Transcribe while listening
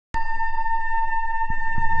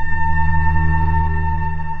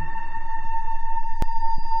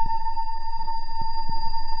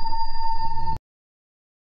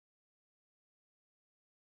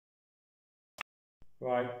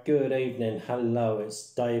good evening. Hello,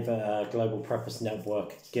 it's Dave at Global Preppers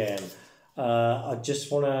Network again. I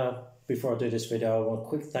just want to, before I do this video, I want a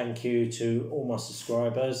quick thank you to all my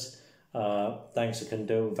subscribers. Thanks, I couldn't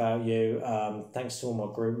do it without you. Thanks to all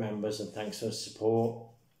my group members and thanks for the support.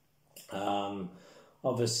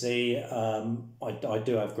 Obviously, I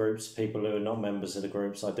do have groups, people who are not members of the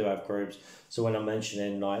groups, I do have groups. So when I'm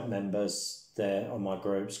mentioning like members, there on my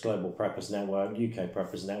groups, Global Preppers Network, UK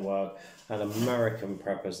Preppers Network, and American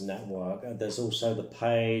Preppers Network. There's also the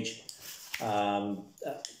page,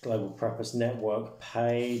 Global Preppers Network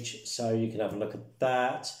page, so you can have a look at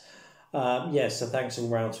that. So thanks all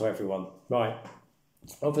round to everyone. Right,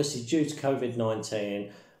 obviously due to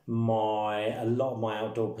COVID-19, a lot of my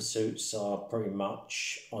outdoor pursuits are pretty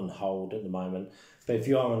much on hold at the moment. But if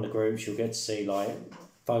you are on the groups, you'll get to see like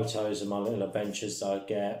photos of my little adventures that I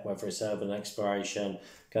get, whether it's urban exploration,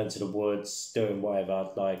 going to the woods, doing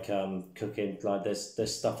whatever, like cooking, like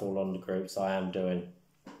there's stuff all on the groups I am doing.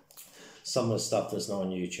 Some of the stuff that's not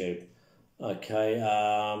on YouTube. Okay,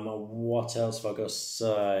 what else have I got to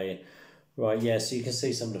say? Right, yeah, so you can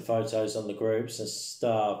see some of the photos on the groups and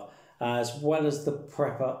stuff, as well as the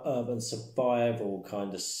prepper urban survival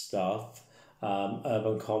kind of stuff,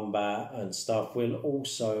 urban combat and stuff. We'll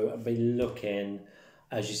also be looking,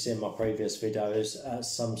 as you see in my previous videos, at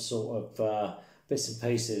some sort of bits and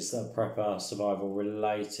pieces that prepper survival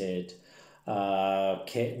related.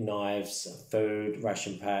 Kit, knives, food,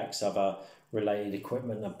 ration packs, other related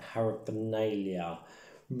equipment and paraphernalia.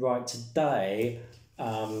 Right, today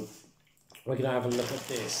we're going to have a look at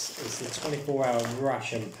this. It's the 24-hour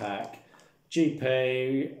ration pack.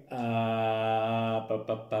 GP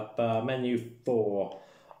menu 4.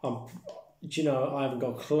 Do you know, I haven't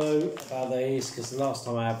got a clue about these because the last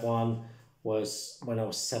time I had one was when I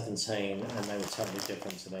was 17 and they were totally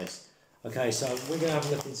different to this. Okay, so we're going to have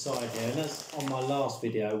a look inside here, and that's on my last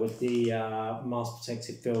video with the Mask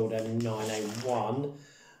Protected Field M9A1.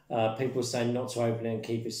 People saying not to open it and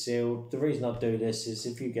keep it sealed. The reason I do this is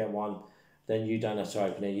if you get one, then you don't have to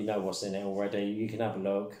open it. You know what's in it already. You can have a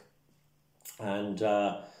look, and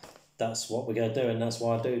that's what we're going to do, and that's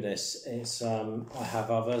why I do this. It's I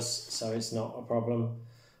have others, so it's not a problem.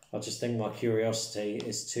 I just think my curiosity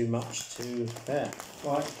is too much to bear.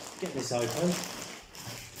 Right, get this open.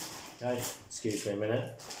 Okay, excuse me a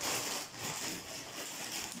minute.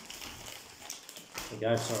 There we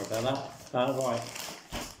go, sorry about that. Right,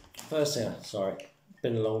 first thing, sorry,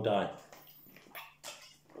 been a long day.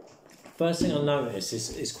 First thing I noticed is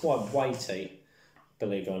it's quite weighty,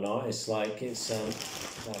 believe it or not. It's like, it's a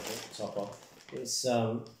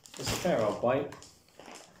fair old weight.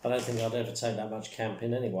 I don't think I'd ever take that much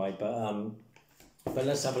camping anyway, but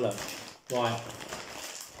let's have a look. Right.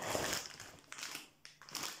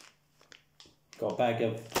 Got a bag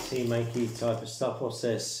of tea makey type of stuff. What's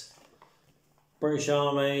this? British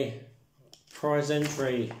Army prize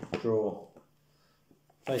entry drawer.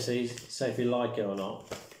 Basically, say if you like it or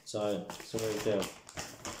not. So that's what we do.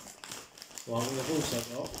 Well, we've also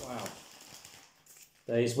got, wow,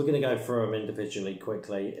 these, we're going to go through them individually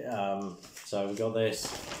quickly. So we've got this,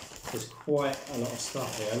 there's quite a lot of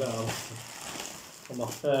stuff here. Look, on my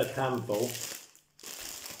third handful.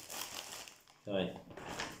 Okay,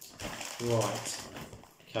 right,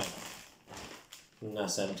 okay, and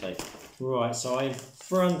that's empty. Right, so in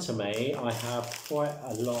front of me, I have quite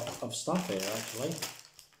a lot of stuff here actually.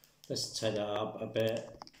 Let's take that up a bit.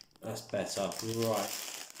 That's better. Right.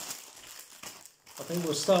 I think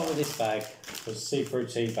we'll start with this bag, the see-through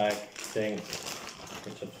tea bag thing,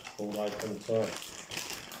 which I just pulled open. So,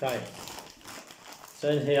 okay. So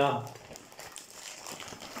in here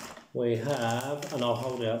we have, and I'll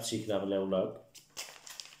hold it up so you can have a little look.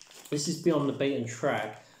 This is Beyond the Beaten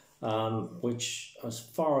Track, which, as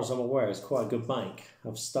far as I'm aware, is quite a good make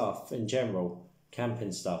of stuff in general,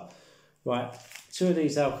 camping stuff. Right. 2 of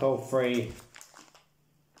these alcohol-free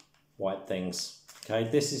white things. Okay,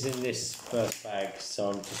 this is in this first bag,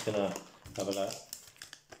 so I'm just gonna have a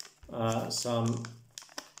look. Some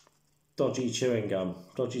dodgy chewing gum,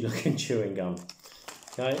 dodgy looking chewing gum.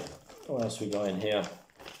 Okay, what else we got in here?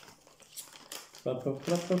 Blah, blah,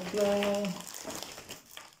 blah, blah, blah.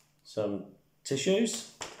 Some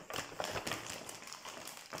tissues.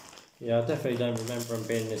 Yeah, I definitely don't remember them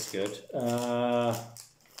being this good.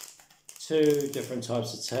 2 different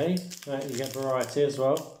types of tea. Right, you get variety as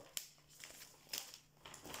well.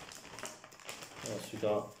 What else we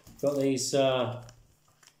got? Got these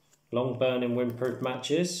long burning windproof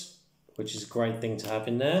matches, which is a great thing to have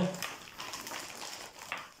in there.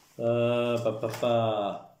 A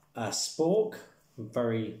spork, a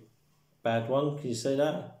very bad one. Can you see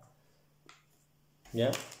that?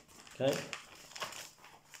 Yeah. Okay.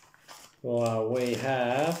 Well, we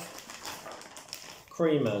have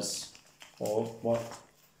creamers, or what,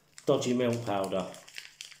 dodgy milk powder,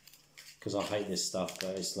 because I hate this stuff,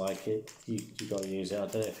 but it's like it, you got to use it. I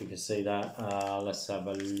don't know if you can see that. Let's have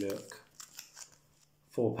a look.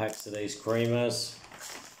 4 packs of these creamers,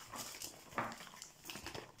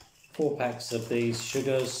 4 packs of these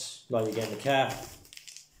sugars, like you get in the cap.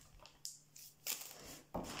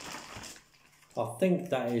 I think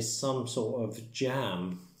that is some sort of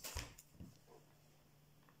jam.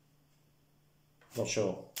 Not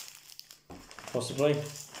sure. Possibly.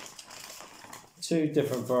 2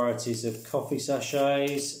 different varieties of coffee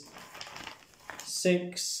sachets.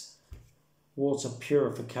 6 water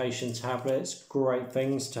purification tablets. Great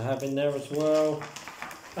things to have in there as well.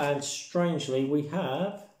 And strangely, we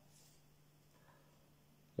have,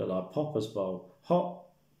 look like Popper's bowl, hot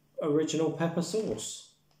original pepper sauce.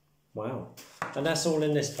 Wow. And that's all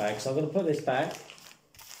in this bag. So I'm going to put this back.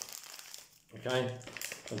 Okay.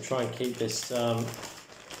 And try and keep this. So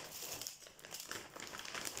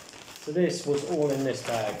this was all in this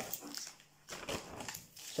bag.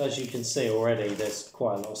 So as you can see already, there's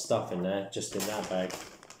quite a lot of stuff in there, just in that bag.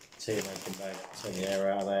 Tea making bag. Take the air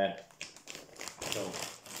out of there. Cool.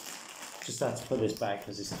 Just had to put this back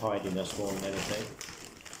because it's hiding us more than anything.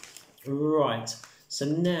 Right. So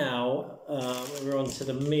now we're on to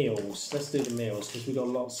the meals. Let's do the meals because we've got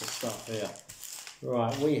lots of stuff here.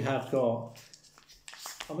 Right, we have got,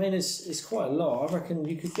 I mean, it's quite a lot. I reckon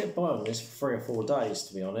you could get by on this for 3 or 4 days,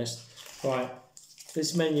 to be honest. Right,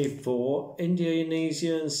 this menu for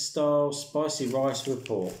Indonesian style spicy rice with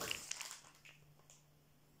pork.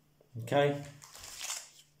 Okay,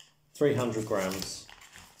 300 grams.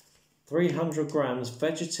 300 grams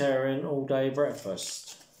vegetarian all day breakfast.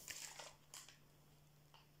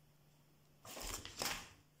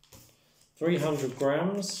 300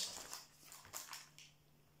 grams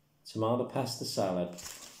tomato pasta salad.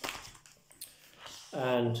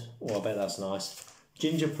 And, oh, I bet that's nice.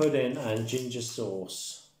 Ginger pudding and ginger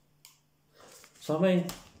sauce. So I mean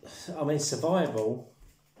survival.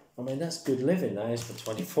 I mean that's good living, that is, for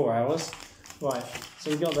 24 hours. Right, so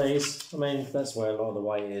we've got these. I mean that's where a lot of the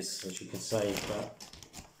weight is, as you can see. But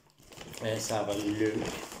let's have a look.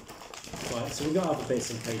 Right, so we've got other bits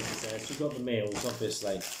and pieces there. So we've got the meals,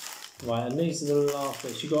 obviously. Right, and these are the last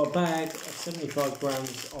bits. You've got a bag of 75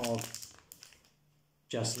 grams of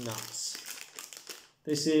just nuts.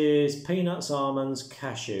 This is peanuts, almonds,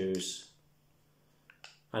 cashews.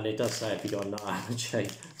 And it does say if you've got a nut allergy.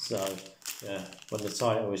 So, yeah, when the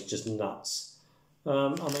title is just nuts. I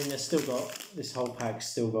mean, they've still got, this whole pack's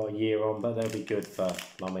still got a year on, but they'll be good for,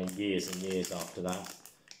 I mean, years and years after that.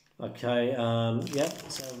 Okay, yep,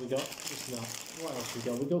 so we got this nut. What else we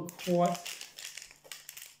got? We got quite...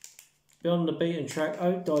 Beyond the beaten track,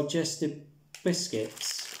 oat digestive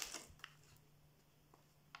biscuits.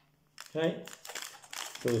 Okay,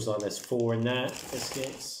 feels like there's 4 in there,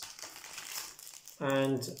 biscuits.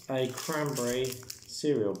 And a cranberry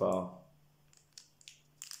cereal bar.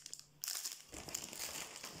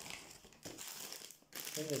 I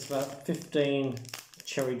think there's about 15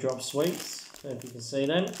 cherry drop sweets, I don't know if you can see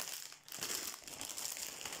them.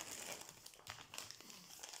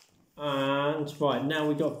 And right, now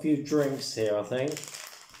we've got a few drinks here, I think.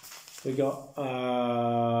 We got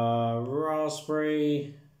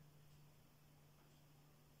raspberry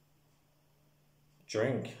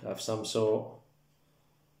drink of some sort.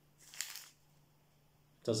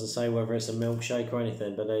 Doesn't say whether it's a milkshake or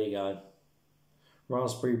anything, but there you go.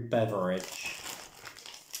 Raspberry beverage.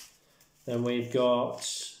 Then we've got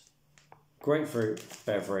grapefruit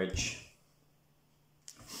beverage.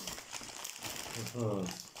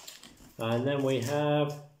 And then we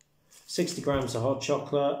have 60 grams of hot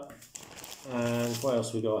chocolate. And what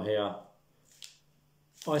else we got here?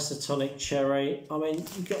 Isotonic cherry. I mean,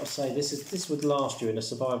 you've got to say, this would last you in a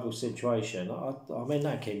survival situation. I mean,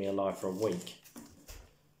 that'd keep me alive for a week.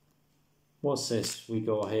 What's this we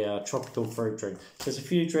got here? Tropical fruit drink. So there's a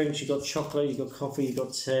few drinks. You've got chocolate, you've got coffee, you've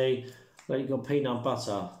got tea, you've got peanut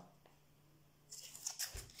butter.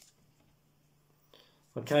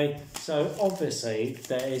 Okay, so obviously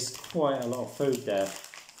there is quite a lot of food there.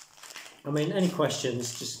 I mean, any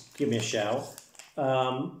questions, just give me a shout.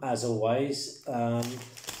 As always,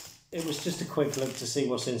 it was just a quick look to see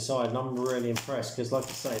what's inside, and I'm really impressed because, like I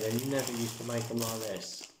say, they never used to make them like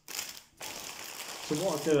this. So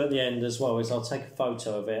what I'll do at the end as well is I'll take a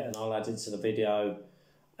photo of it and I'll add it to the video,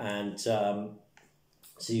 and so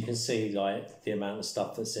you can see like the amount of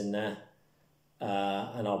stuff that's in there.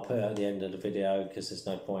 And I'll put it at the end of the video because there's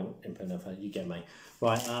no point in putting it. You get me,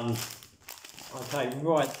 right? Okay,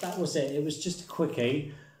 right. That was it. It was just a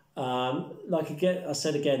quickie. I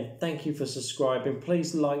said again, thank you for subscribing.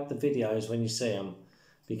 Please like the videos when you see them,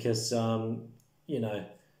 because you know,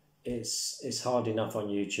 it's hard enough on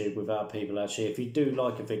YouTube without people actually. If you do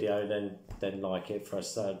like a video, then like it for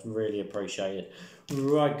us. I'd really appreciate it.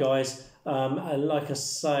 Right, guys. And like I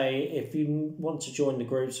say, if you want to join the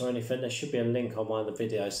groups or anything, there should be a link on one of the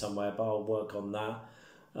videos somewhere, but I'll work on that.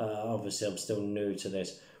 Obviously, I'm still new to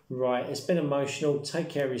this. Right, it's been emotional. Take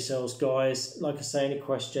care of yourselves, guys. Like I say, any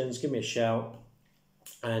questions, give me a shout,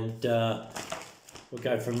 and we'll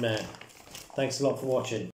go from there. Thanks a lot for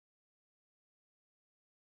watching.